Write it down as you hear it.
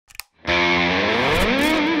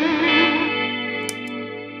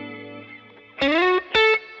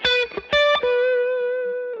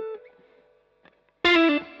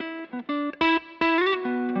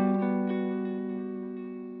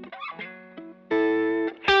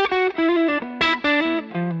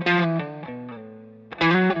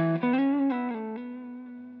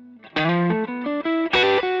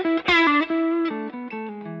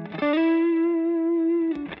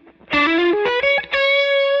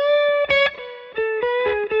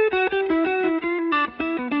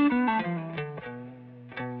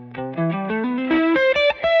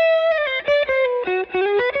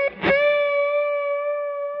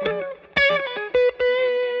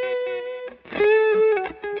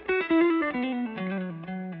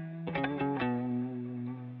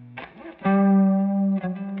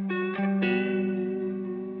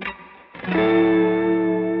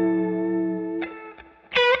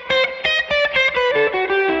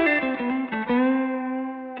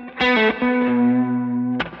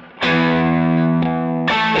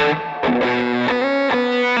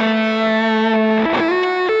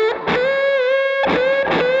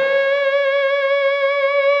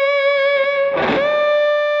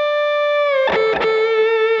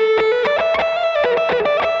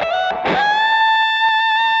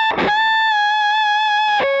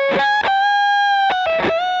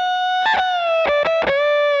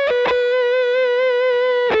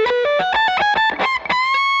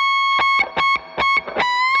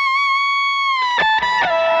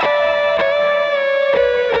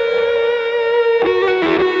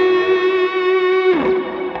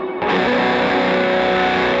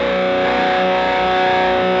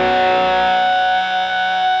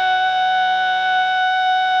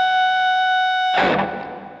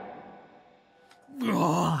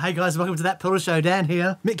Hey guys, welcome to That Pedal Show. Dan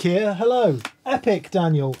here. Mick here. Hello. Epic,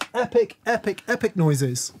 Daniel. Epic, epic, epic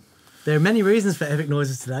noises. There are many reasons for epic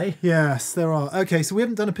noises today. Yes, there are. Okay, so we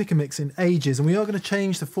haven't done a pick and mix in ages, and we are going to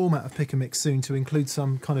change the format of pick and mix soon to include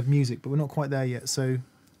some kind of music, but we're not quite there yet. So,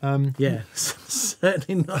 yeah,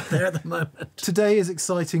 certainly not there at the moment. Today is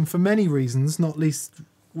exciting for many reasons, not least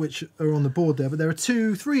which are on the board there, but there are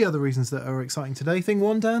three other reasons that are exciting today. Thing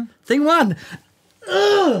one, Dan? Thing one.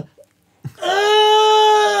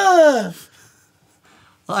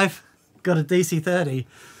 I've got a DC30.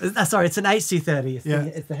 Sorry, it's an HC30.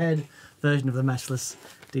 It's the head version of the matchless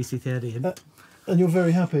DC30. And you're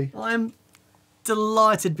very happy. I'm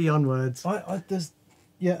delighted beyond words.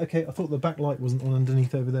 Yeah, okay, I thought the backlight wasn't on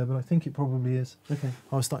underneath over there, but I think it probably is. Okay.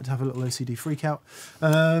 I was starting to have a little OCD freak out.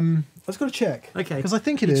 I just got to check. Okay. Because I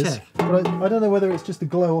think it is. Check. But I don't know whether it's just the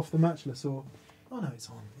glow off the matchless or... Oh no, it's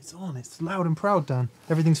on. It's on. It's loud and proud, Dan.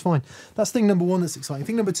 Everything's fine. That's thing number one that's exciting.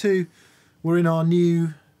 Thing number two, we're in our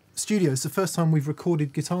new studio. It's the first time we've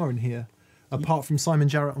recorded guitar in here, apart from Simon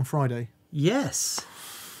Jarrett on Friday. Yes.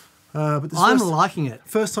 But I'm liking it.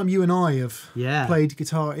 First time you and I have Yeah. played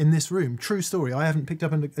guitar in this room. True story. I haven't picked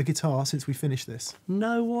up a guitar since we finished this.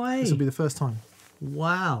 No way. This will be the first time.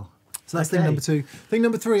 Wow. So that's thing number two. Thing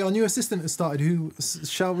number three, our new assistant has started, who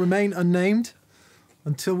shall remain unnamed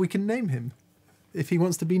until we can name him, if he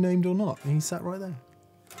wants to be named or not. And he's sat right there.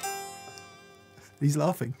 He's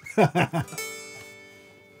laughing.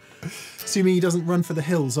 Assuming he doesn't run for the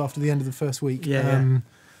hills after the end of the first week,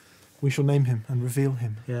 we shall name him and reveal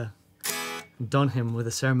him. Yeah. Don him with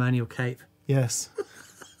a ceremonial cape. Yes.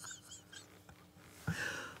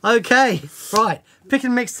 Okay, right. Pick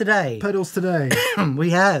and mix today. Pedals today.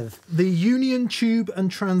 We have the Union Tube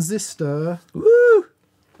and Transistor. Woo!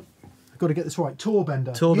 I've got to get this right.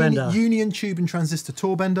 Tourbender. Tourbender. Union Tube and Transistor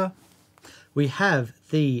Tourbender. We have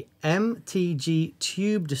the MTG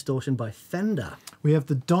Tube Distortion by Fender. We have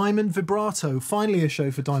the Diamond Vibrato. Finally a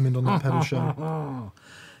show for Diamond on that pedal show.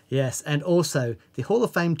 Yes, and also the Hall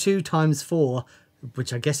of Fame 2x4,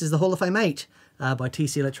 which I guess is the Hall of Fame 8 by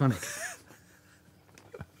TC Electronic.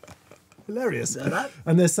 Hilarious.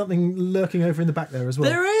 And there's something lurking over in the back there as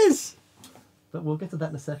well. There is! But we'll get to that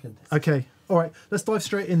in a second. Okay, all right, let's dive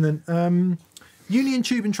straight in then. Union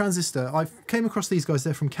Tube and Transistor. I came across these guys.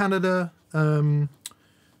 They're from Canada,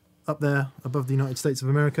 up there above the United States of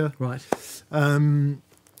America. Right.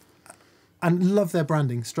 And love their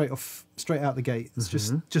branding straight out the gate. It's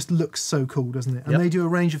just looks so cool, doesn't it? And they do a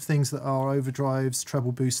range of things that are overdrives,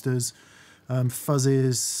 treble boosters,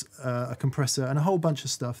 fuzzes, a compressor, and a whole bunch of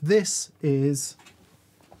stuff. This is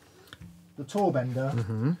the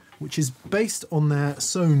Tourbender, which is based on their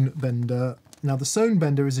Sonebender. Now, the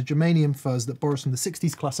Sonebender is a germanium fuzz that borrows from the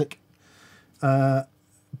 60s classic,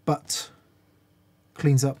 but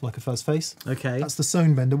cleans up like a fuzz face. Okay. That's the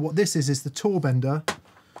Sonebender. What this is the Tourbender,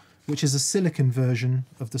 which is a silicon version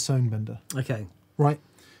of the Sonebender. Okay. Right.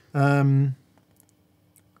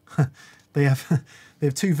 They have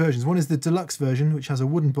two versions. One is the deluxe version, which has a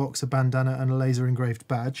wooden box, a bandana, and a laser engraved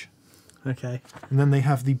badge. Okay. And then they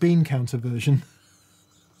have the bean counter version.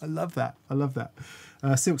 I love that. I love that.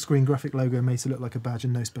 Silkscreen graphic logo makes it look like a badge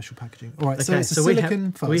and no special packaging. All right. Okay, so it's a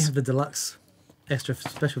silicon fuzz. We have the deluxe extra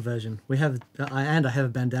special version. We have, I have a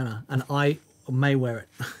bandana, and I may wear it.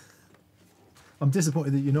 I'm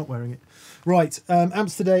disappointed that you're not wearing it. Right,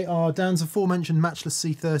 amps today are Dan's aforementioned Matchless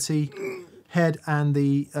C30 head and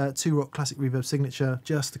the 2-Rock Classic Reverb Signature.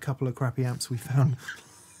 Just a couple of crappy amps we found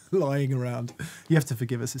lying around. You have to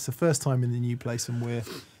forgive us. It's the first time in the new place and we're a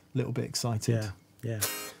little bit excited. Yeah, yeah.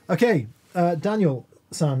 Okay,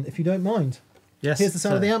 Daniel-san, if you don't mind. Yes. Here's the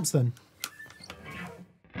sound of the amps then.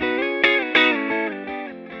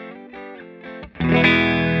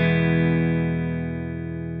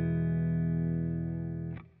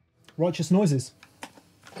 Righteous noises.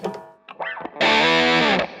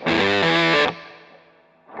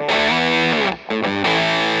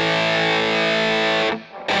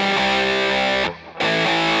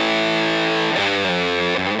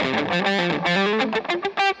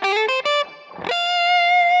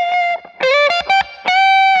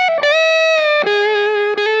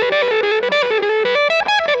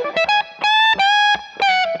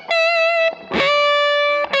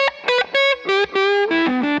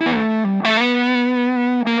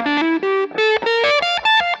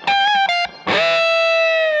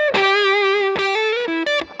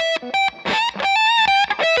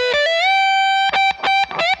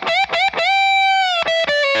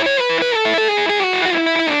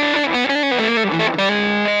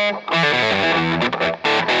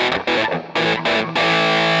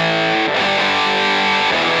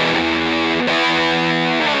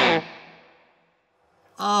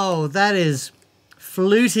 that is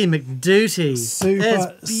Flutie McDuty. Super,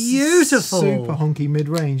 it's beautiful. Super honky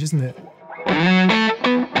mid-range, isn't it?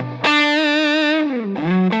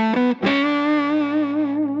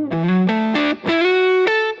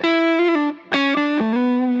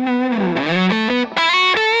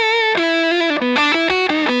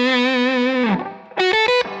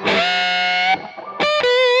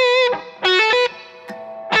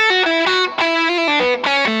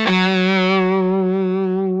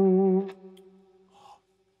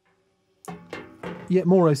 Yet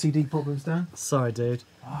more OCD problems, Dan. Sorry, dude.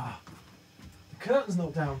 The curtain's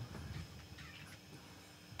not down.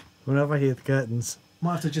 Whenever I hear the curtains.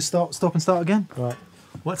 Might have to just stop and start again. Right.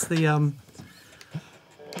 What's the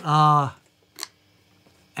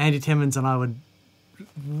Andy Timmons and I were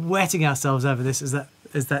wetting ourselves over this. Is that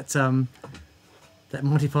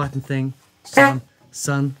Monty Python thing?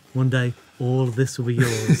 Son, one day all of this will be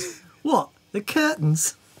yours. What? The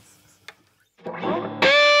curtains?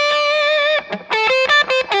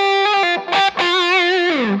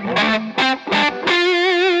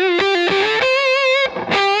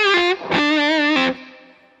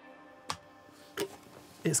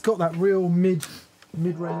 It's got that real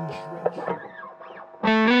mid-range.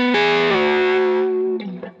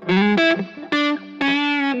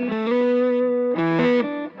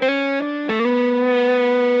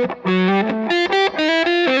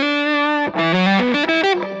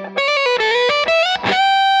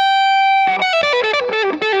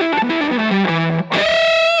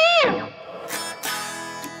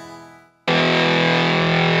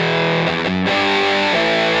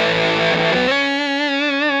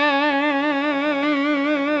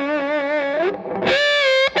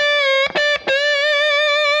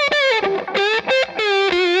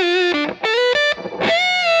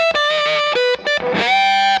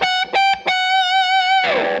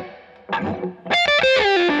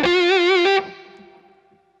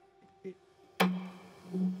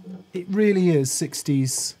 It really is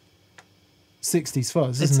 60s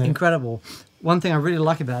fuzz, isn't It's it? incredible. One thing I really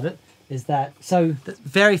like about it is that that's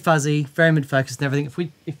very fuzzy, very mid-focused and everything.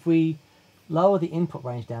 If we lower the input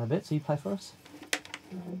range down a bit, so you play for us.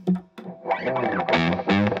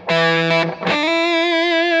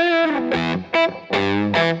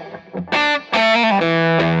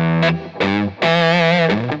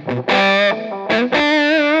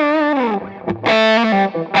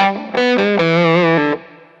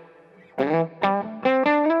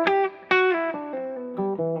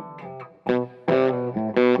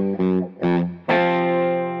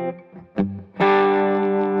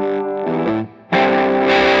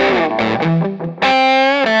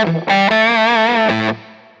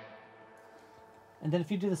 And then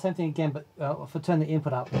if you do the same thing again, but if I turn the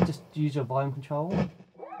input up, just use your volume control.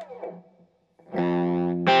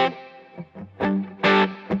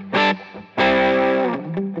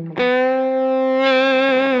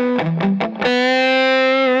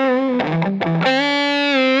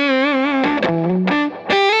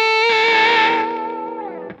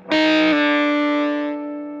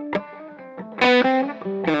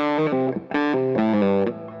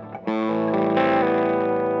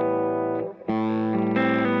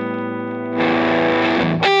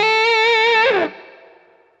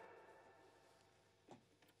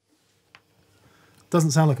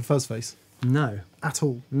 Doesn't sound like a fuzz face. No. At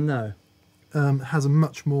all. No. Has a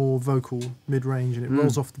much more vocal mid-range and it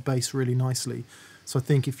rolls off the bass really nicely. So I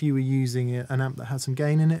think if you were using an amp that had some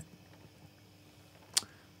gain in it,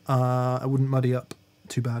 I wouldn't muddy up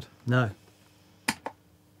too bad. No.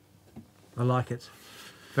 I like it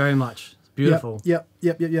very much. It's beautiful. Yep.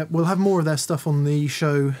 We'll have more of their stuff on the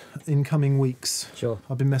show in coming weeks. Sure.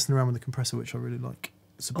 I've been messing around with the compressor, which I really like.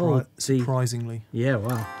 Surprisingly. Yeah,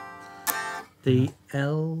 wow. The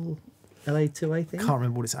LA2A thing? Can't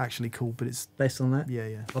remember what it's actually called, but it's based on that?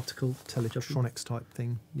 Yeah. Optical Teletronics type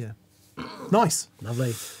thing. Yeah. Nice.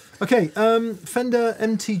 Lovely. Okay, Fender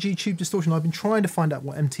MTG Tube Distortion. I've been trying to find out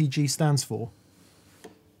what MTG stands for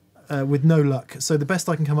with no luck. So the best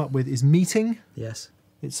I can come up with is meeting. Yes.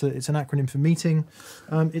 It's an acronym for meeting.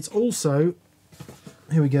 It's also,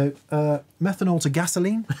 here we go, methanol to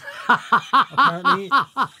gasoline. Apparently.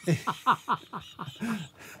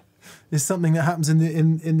 Is something that happens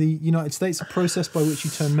in the United States, a process by which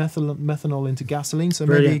you turn methanol into gasoline. So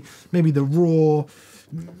maybe the raw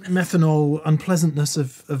methanol unpleasantness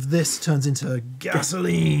of this turns into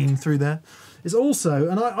gasoline through there. It's also,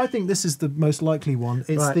 and I think this is the most likely one,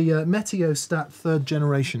 it's the Meteostat 3rd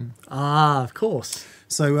generation. Ah, of course.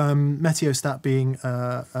 So Meteostat being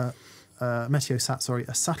Meteosat,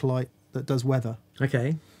 a satellite that does weather.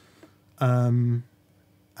 Okay. And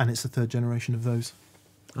it's the 3rd generation of those.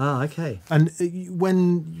 Ah, okay. And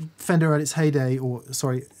when Fender at its heyday, or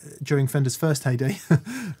sorry, during Fender's first heyday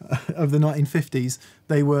of the 1950s,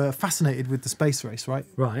 they were fascinated with the space race, right?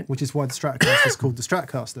 Right. Which is why the Stratocaster is called the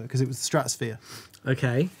Stratocaster, because it was the stratosphere.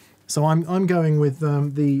 Okay. So I'm going with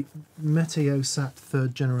the Meteosat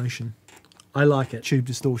 3rd generation. I like it. Tube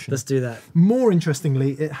distortion. Let's do that. More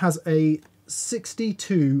interestingly, it has a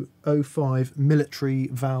 6205 military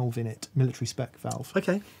valve in it, military spec valve.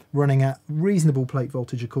 Okay. Running at reasonable plate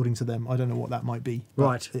voltage according to them. I don't know what that might be.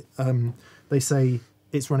 Right. They say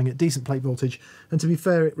it's running at decent plate voltage, and to be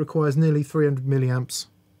fair, it requires nearly 300 milliamps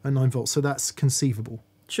at 9 volts, so that's conceivable.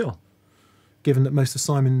 Sure. Given that most of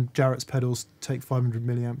Simon Jarrett's pedals take 500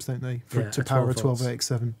 milliamps, don't they, to power a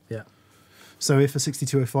 12AX7. Yeah. So if a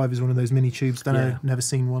 6205 is one of those mini tubes, don't know, never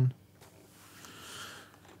seen one.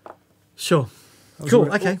 Sure.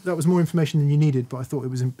 Cool, okay. That was more information than you needed, but I thought it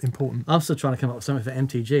was important. I'm still trying to come up with something for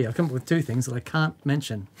MTG. I've come up with two things that I can't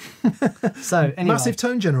mention. So, anyway. Massive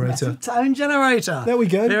tone generator. Massive tone generator. There we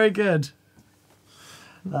go. Very good.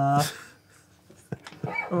 All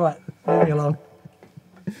right, moving along.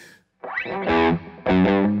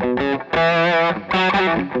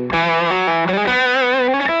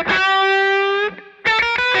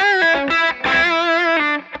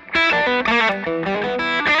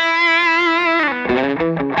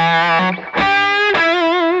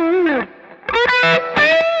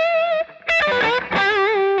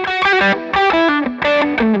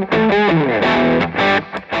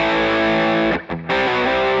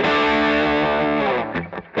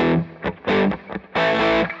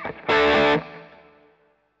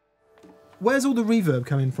 Where's all the reverb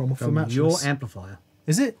coming from off the mattress? Your amplifier.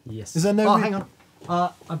 Is it? Yes. Is there no? Oh, hang on.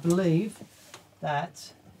 I believe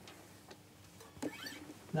that.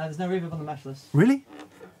 No, there's no reverb on the mattress. Really?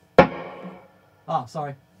 Oh,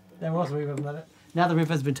 sorry. There was a reverb on it. Now the reverb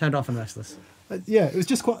has been turned off on the mattress. Yeah, it was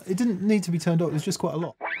just quite. It didn't need to be turned off. It was just quite a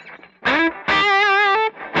lot.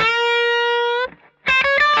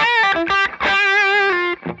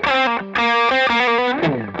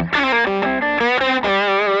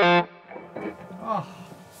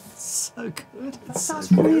 So good. That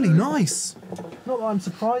sounds really nice. Not that I'm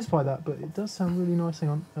surprised by that, but it does sound really nice. Hang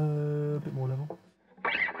on, a bit more level. Do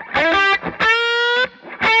you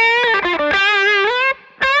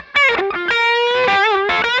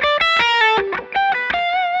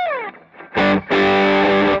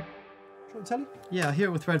want to tell you? Yeah, I'll hear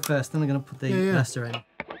it with red first, then I'm going to put the master in.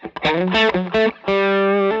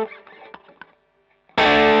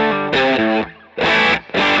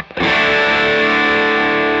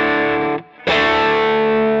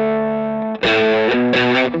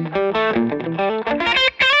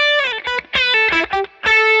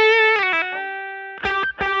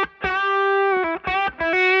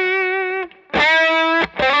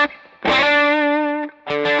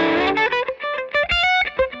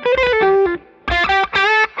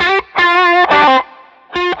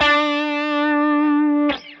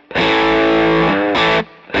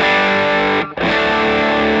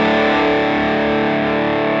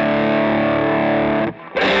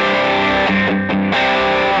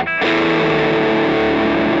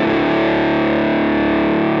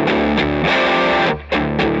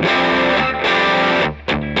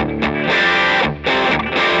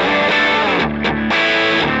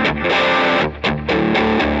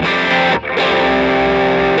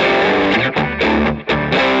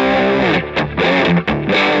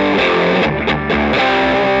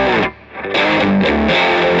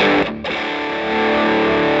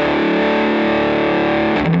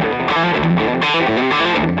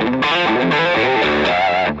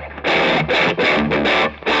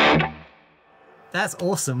 That's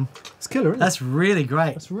awesome. It's killer, isn't it? That's really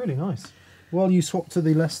great. That's really nice. While you swap to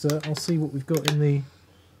the Leicester, I'll see what we've got in the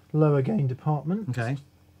lower gain department. Okay.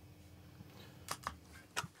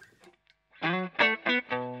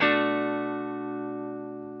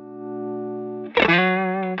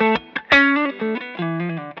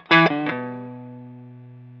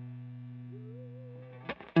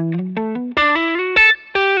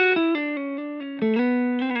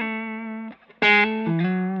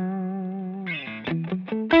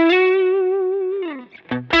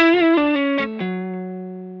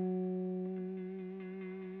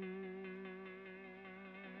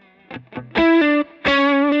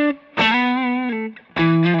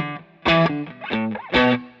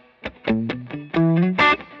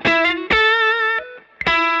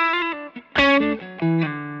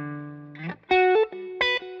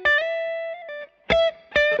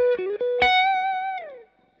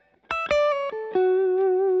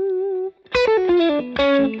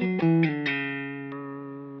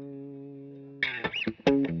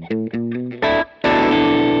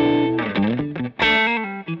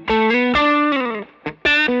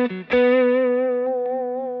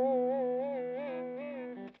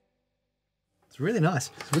 really nice.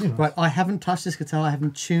 It's really nice. Right, I haven't touched this guitar. I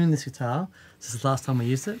haven't tuned this guitar. This is the last time we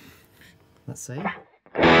used it. Let's see.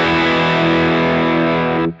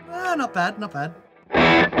 Oh, not bad, not bad.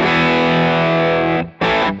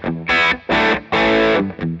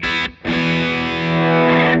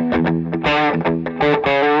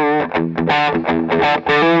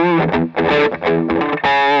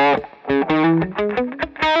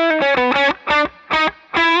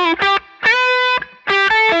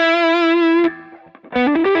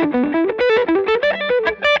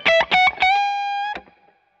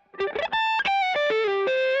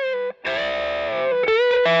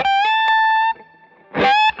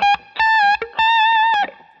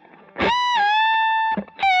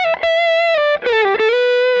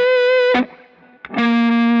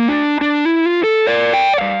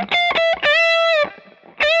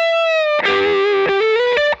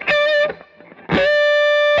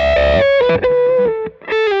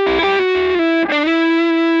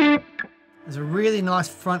 There's a really nice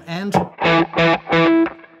front end.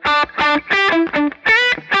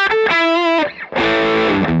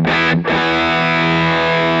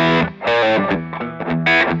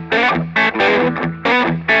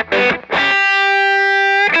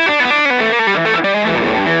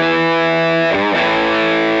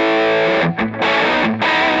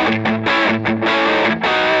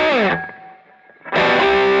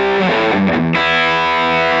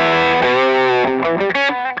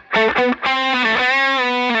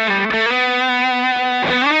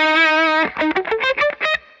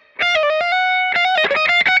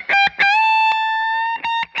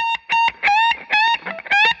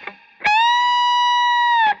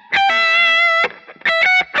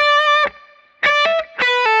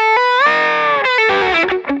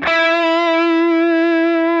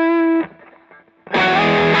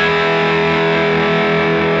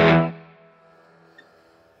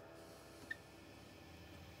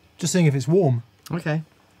 Just seeing if it's warm. Okay.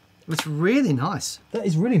 It's really nice. That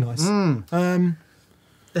is really nice.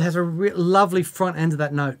 It has a lovely front end of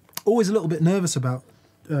that note. Always a little bit nervous about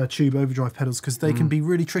tube overdrive pedals because they can be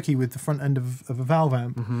really tricky with the front end of a valve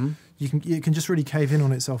amp. It can just really cave in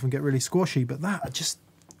on itself and get really squashy. But that just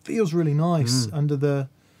feels really nice under the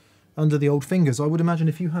old fingers. I would imagine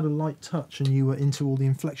if you had a light touch and you were into all the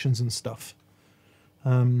inflections and stuff.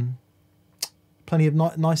 Plenty of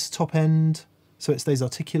nice top end, so it stays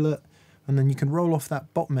articulate, and then you can roll off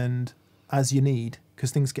that bottom end as you need, because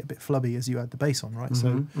things get a bit flubby as you add the bass on, right?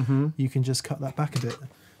 So you can just cut that back a bit.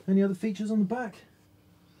 Any other features on the back?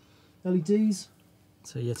 LEDs.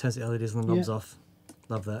 So yeah, turns the LEDs and the knobs off.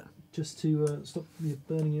 Love that. Just to stop you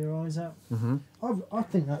burning your eyes out. I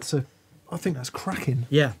think that's cracking.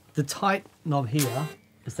 Yeah, the tight knob here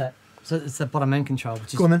is that. So it's the bottom end control,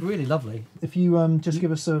 which is really lovely. If you just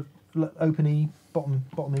give us a open E, bottom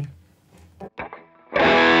E.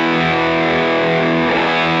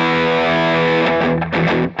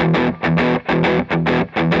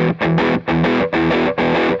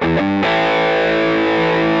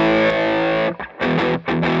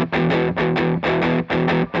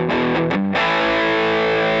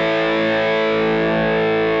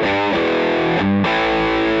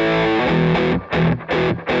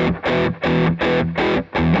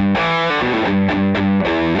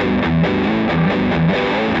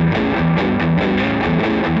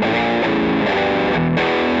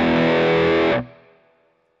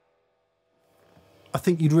 I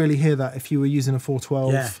think you'd really hear that if you were using a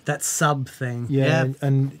 412. Yeah, that sub thing. Yeah,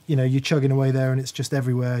 and you know, you're chugging away there and it's just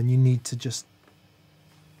everywhere and you need to just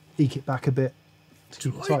eke it back a bit to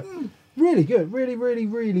keep it tight. Really good. Really, really,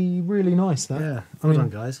 really, really nice, that. Yeah, well done,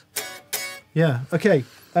 guys. Yeah, okay.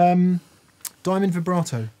 Diamond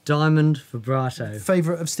Vibrato. Diamond Vibrato.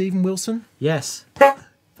 Favourite of Stephen Wilson? Yes.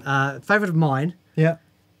 Favourite of mine. Yeah.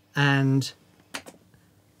 And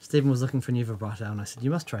Stephen was looking for a new vibrato and I said, you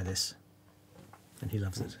must try this. And he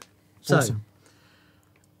loves it. So, Awesome.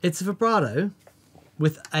 It's a vibrato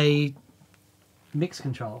with a mix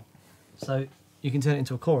control. So you can turn it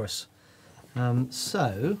into a chorus.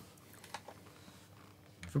 So,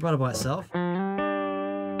 vibrato by itself.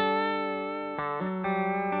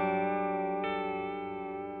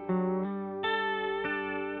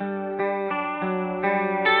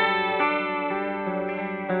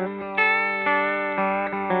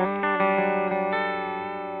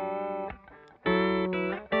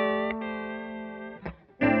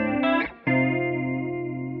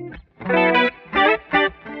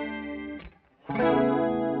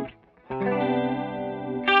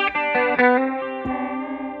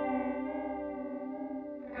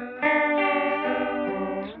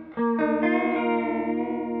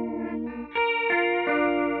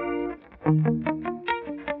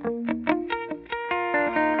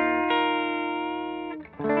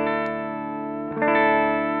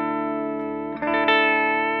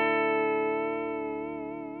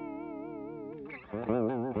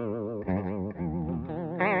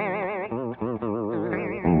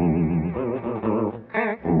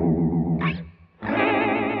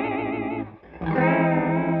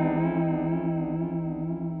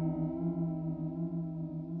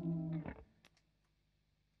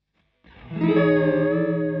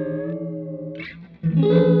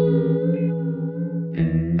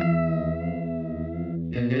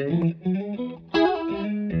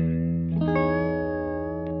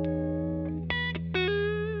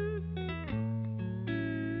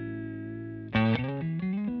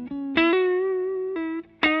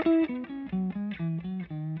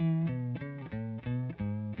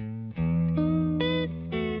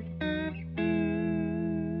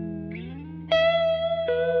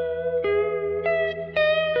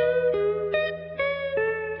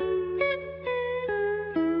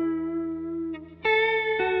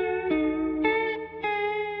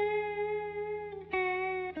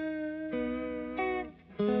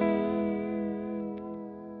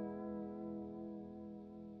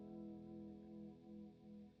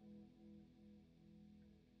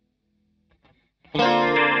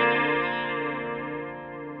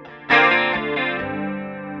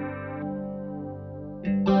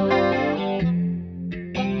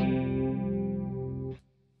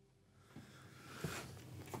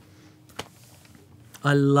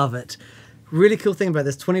 I love it. Really cool thing about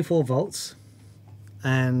this, 24 volts,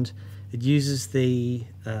 and it uses the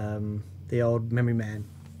old Memory Man.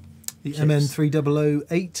 The chips.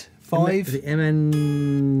 MN3008.5? The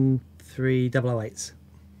MN3008s.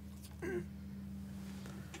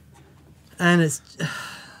 And it's,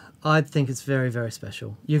 I think it's very, very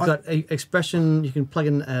special. You've got a expression, you can plug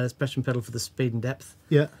in an expression pedal for the speed and depth.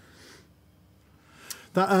 Yeah.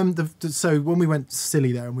 That so when we went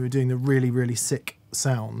silly there and we were doing the really, really sick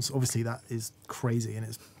sounds, obviously that is crazy,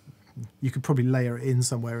 and you could probably layer it in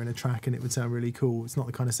somewhere in a track and it would sound really cool. It's not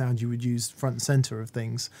the kind of sound you would use front and center of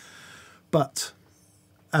things, but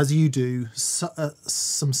as you do,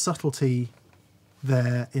 some subtlety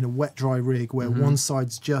there in a wet dry rig where one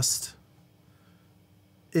side's just,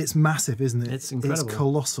 it's massive, isn't it? It's incredible. It's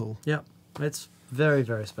colossal. Yep, it's very,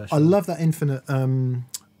 very special. I love that infinite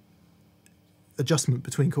adjustment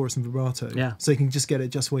between chorus and vibrato. Yeah. So you can just get it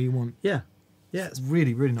just where you want. Yeah. Yeah, It's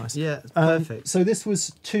really, really nice. yeah, it's perfect. So this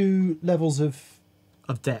was 2 levels of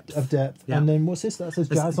Depth. yeah. And then what's this? That says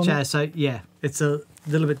jazz on jazz, so yeah, it's a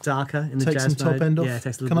little bit darker in the Take jazz some top mode. end off. Yeah, it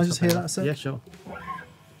takes a little Can I bit just top hear end that a off. sec? Yeah, sure.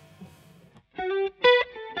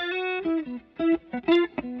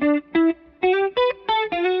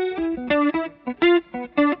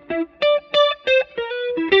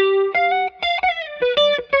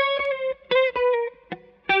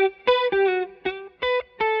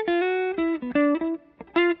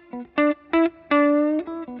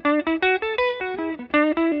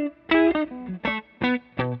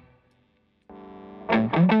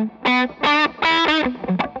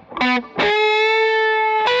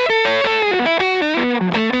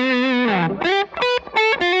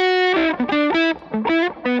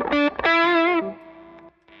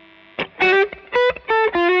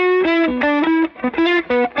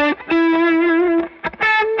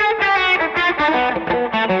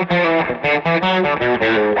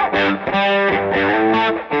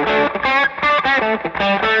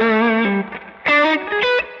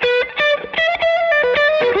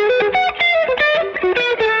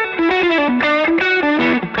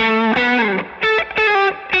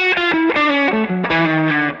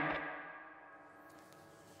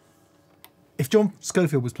 If John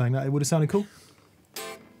Scofield was playing that, it would have sounded cool.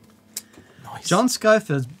 Nice. John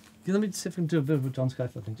Scofield. Let me see if I can do a bit of a John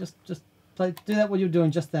Scofield thing. Just play. Do that what you're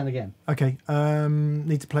doing just then again. Okay.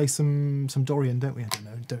 Need to play some Dorian, don't we? I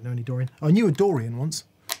don't know any Dorian. I knew a Dorian once.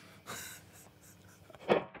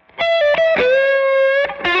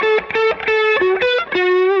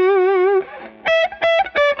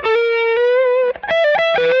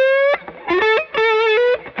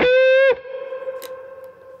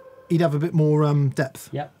 He'd have a bit more depth,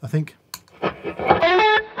 Yep. I think.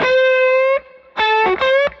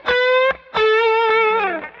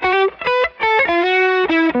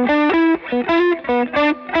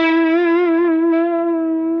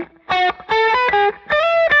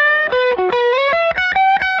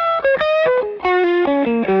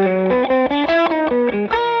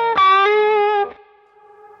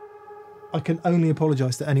 I can only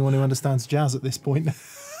apologise to anyone who understands jazz at this point.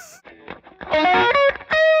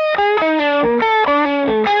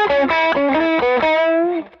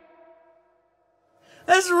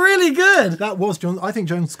 That's really good. That was John. I think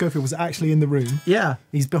John Scofield was actually in the room. Yeah.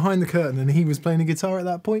 He's behind the curtain and he was playing a guitar at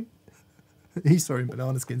that point. He's throwing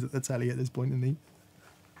banana skins at the telly at this point, isn't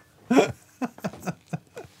he?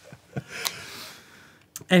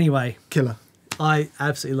 Anyway, Killer. I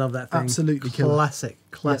absolutely love that thing. Absolutely killer. Classic,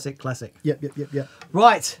 classic, classic. Yep.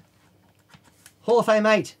 Right. Hall of Fame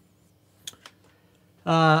 8.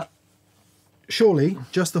 Surely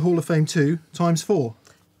just the Hall of Fame 2 times 4.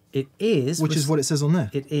 It is. Which is what it says on there.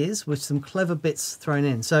 It is, with some clever bits thrown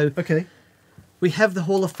in. So Okay. we have the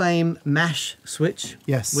Hall of Fame mash switch.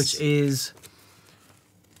 Yes. Which is...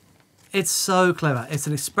 It's so clever. It's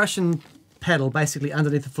an expression pedal basically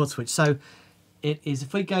underneath the foot switch. So it is,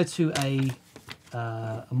 if we go to a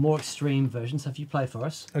more extreme version, so if you play for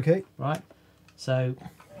us. Okay. Right. So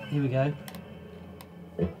here we go.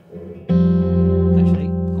 Actually,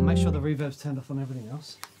 I'll make sure the reverb's turned off on everything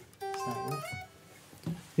else. Start with.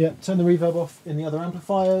 Yeah, turn the reverb off in the other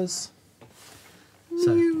amplifiers.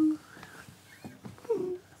 So,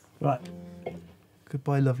 right.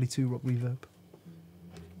 Goodbye, lovely 2-rock reverb.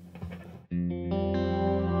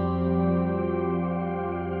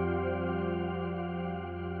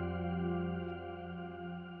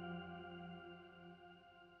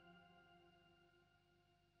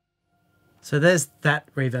 So there's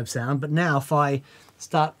that reverb sound, but now if I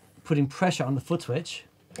start putting pressure on the foot switch,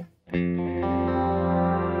 the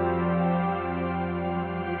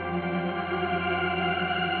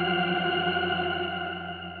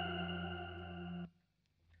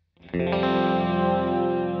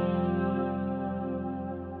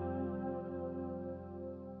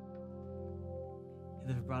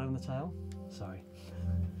vibrato in the tail. Sorry,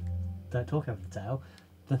 don't talk over the tail.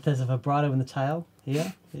 There's a vibrato in the tail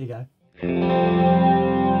here. Here you go.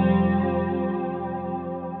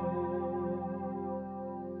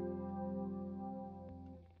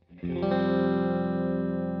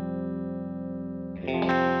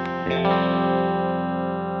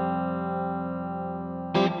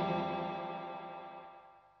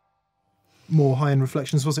 More high-end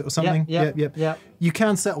reflections, was it, or something? Yep. You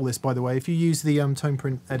can settle this, by the way. If you use the tone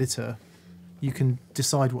print editor, you can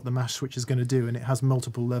decide what the mash switch is going to do, and it has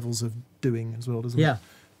multiple levels of doing as well, doesn't it?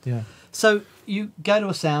 Yeah. So you go to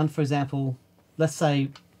a sound, for example, let's say,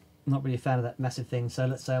 I'm not really a fan of that massive thing, so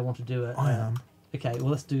let's say I want to do a... I am. Okay, well,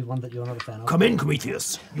 let's do one that you're not a fan of. Come in,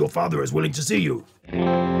 Prometheus. Your father is willing to see you.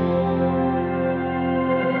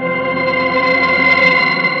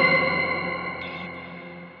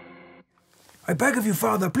 I beg of you,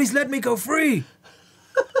 father, please let me go free.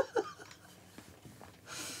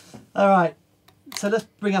 All right, so let's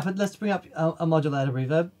bring up a modulator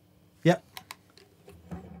reverb. Yep.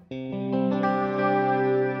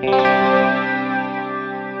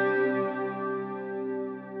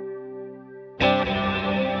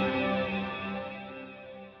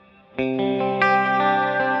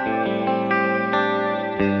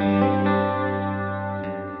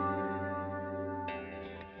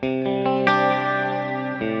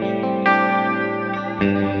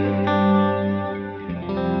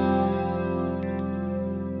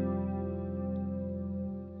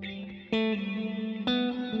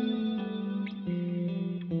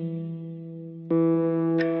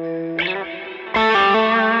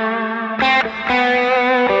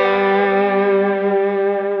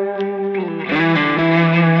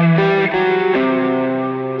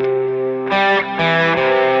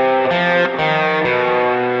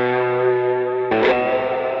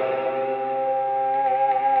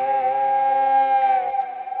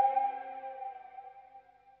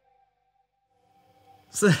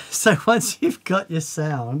 So once you've got your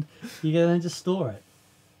sound, you go and just store it.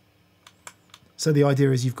 So the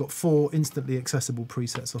idea is you've got 4 instantly accessible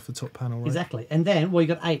presets off the top panel, right? Exactly. And then, well, you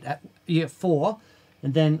got 8. You get 4,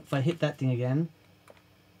 and then if I hit that thing again,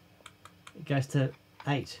 it goes to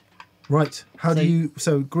 8. Right. How do you...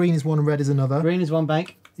 So green is one and red is another. Green is one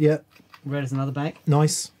bank. Yeah. Red is another bank.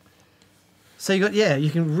 Nice. So you got, yeah, you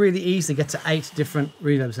can really easily get to 8 different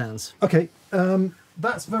reverb sounds. Okay.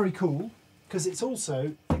 That's very cool, because it's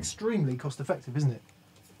also extremely cost effective, isn't it?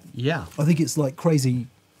 Yeah. I think it's like crazy...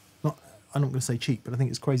 I'm not going to say cheap, but I think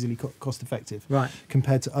it's crazily cost effective. Right.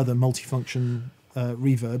 Compared to other multifunction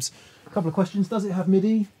reverbs. A couple of questions. Does it have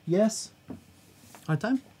MIDI? Yes. I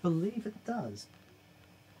don't believe it does.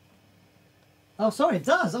 Oh, sorry, it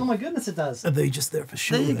does. Oh my goodness, it does. Are they just there for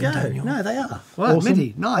show? There you go. Daniel? No, they are. Wow, Awesome.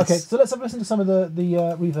 MIDI, nice. Okay, so let's have a listen to some of the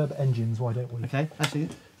reverb engines. Why don't we? Okay, actually,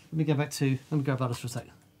 let me go back to. Let me go about this for a sec.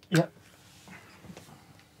 Yep.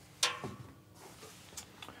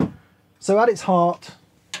 So at its heart.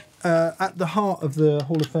 At the heart of the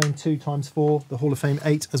Hall of Fame 2x4, the Hall of Fame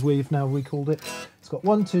 8, as we've now recalled it, it's got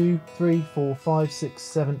 1, 2, 3, 4, 5, 6,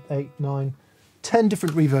 7, 8, 9, 10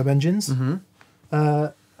 different reverb engines. Mm-hmm.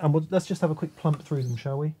 And let's just have a quick plump through them,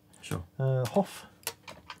 shall we? Sure. Hoff.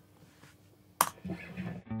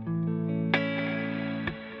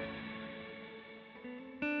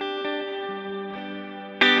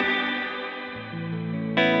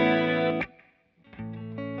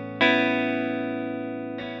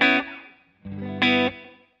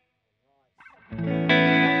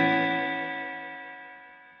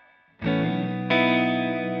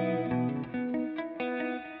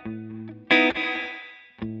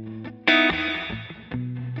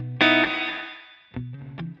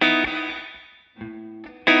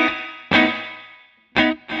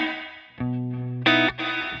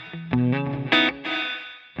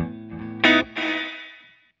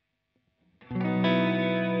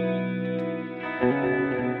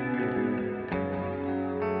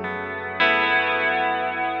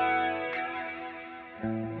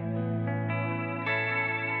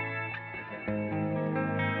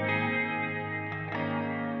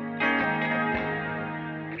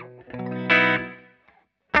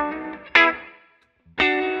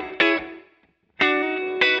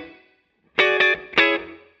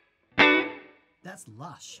 That's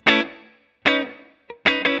lush.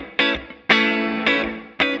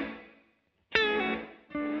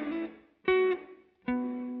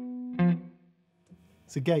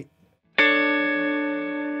 It's a gate.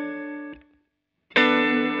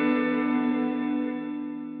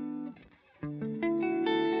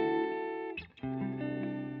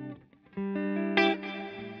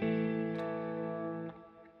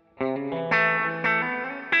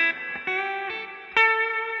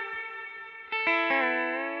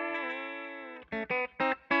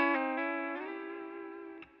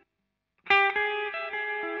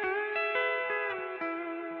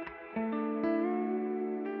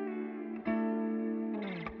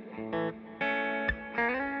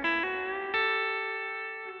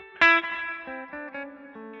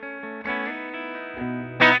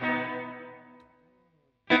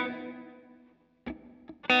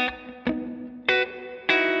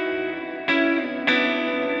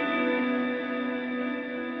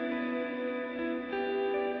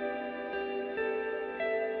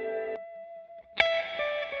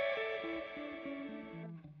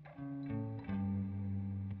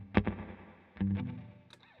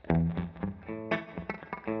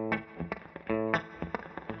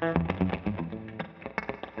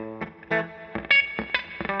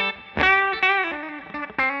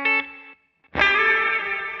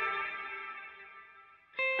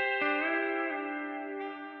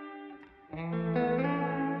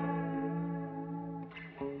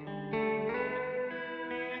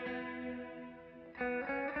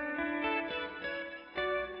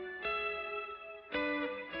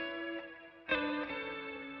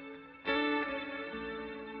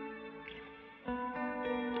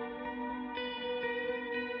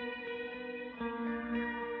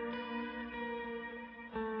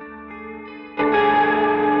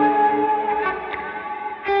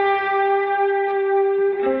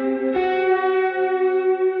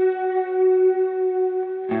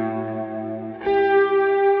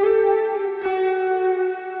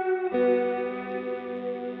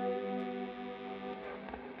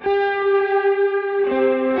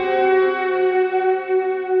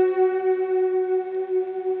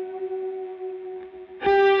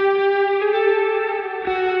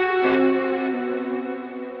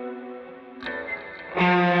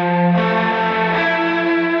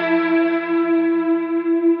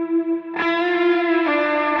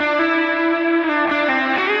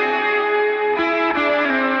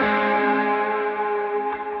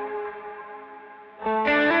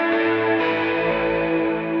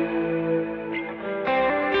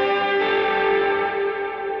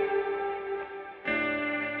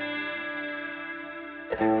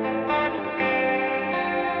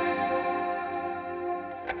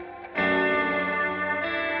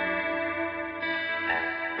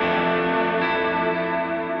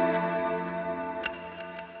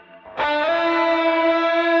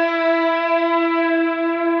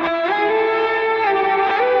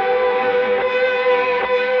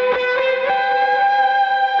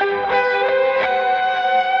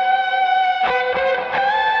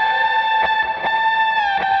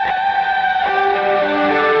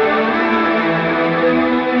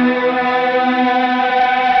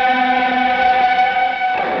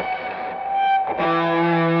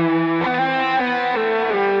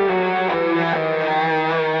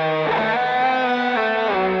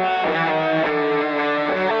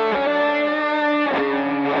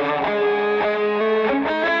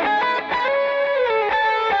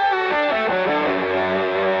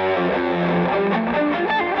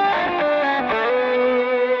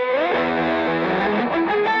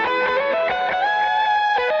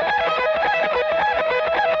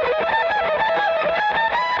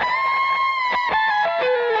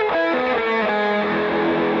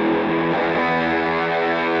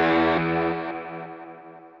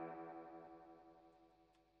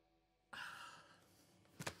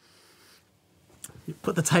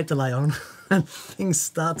 put the tape delay on and things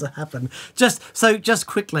start to happen. Just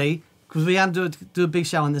quickly, because we have to do a big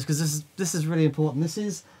show on this, because this is really important. This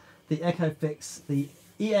is the Echo Fix, the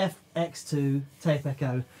EFX2 tape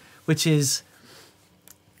echo, which is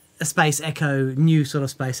a space echo, new sort of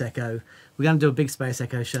space echo. We're going to do a big space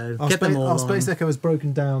echo show. Our space echo is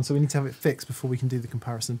broken down, so we need to have it fixed before we can do the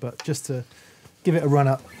comparison. But just to give it a run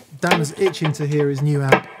up, Dan was itching to hear his new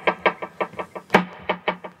amp.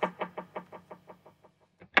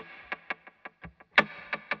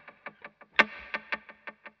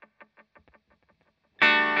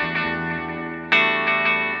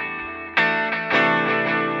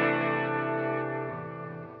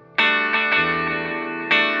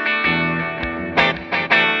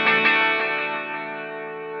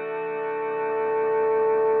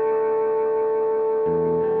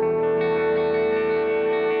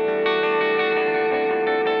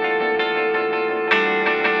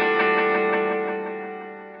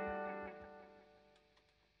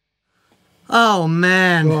 Oh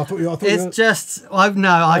man, Oh, I thought you were- it's just I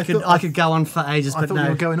could go on for ages, I but thought no. you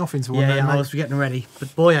were going off into one. Yeah, there, yeah, I mate. was getting ready,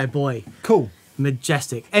 but boy, oh boy, Cool.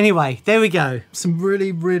 majestic. Anyway, there we go. Some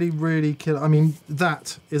really, really, really killer. I mean,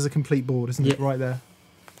 that is a complete board, isn't it? Yeah. Right there.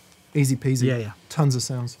 Easy peasy. Yeah, yeah. Tons of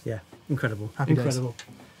sounds. Yeah, incredible, Happy days. incredible.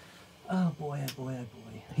 Oh boy, oh boy, oh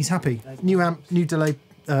boy. He's happy. New amp, new delay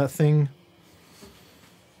thing,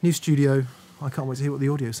 new studio. I can't wait to hear what the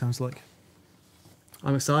audio sounds like.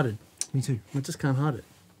 I'm excited. Me too. I just can't hide it.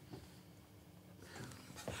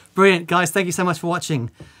 Brilliant, guys. Thank you so much for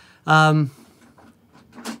watching. Are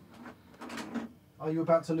you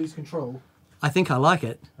about to lose control I think I like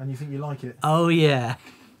it. and you think you like it? Oh yeah.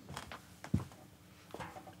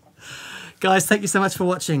 Guys, thank you so much for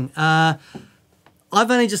watching. I've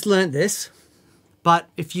only just learnt this, but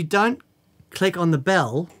if you don't click on the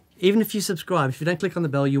bell, even if you subscribe, if you don't click on the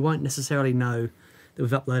bell, you won't necessarily know that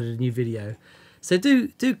we've uploaded a new video. So do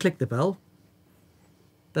click the bell.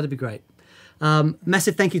 That'd be great.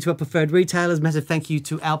 Massive thank you to our preferred retailers. Massive thank you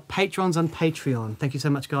to our patrons on Patreon. Thank you so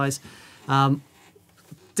much, guys.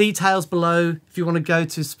 Details below. If you want to go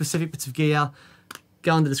to specific bits of gear,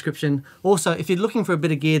 go in the description. Also, if you're looking for a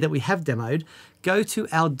bit of gear that we have demoed, go to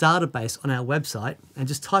our database on our website and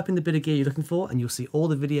just type in the bit of gear you're looking for, and you'll see all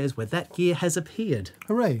the videos where that gear has appeared.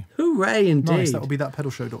 Hooray. Hooray, indeed. Nice. That will be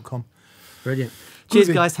thatpedalshow.com. Brilliant. Cheers,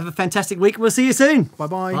 Groovy. guys. Have a fantastic week. We'll see you soon.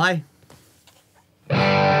 Bye-bye. Bye.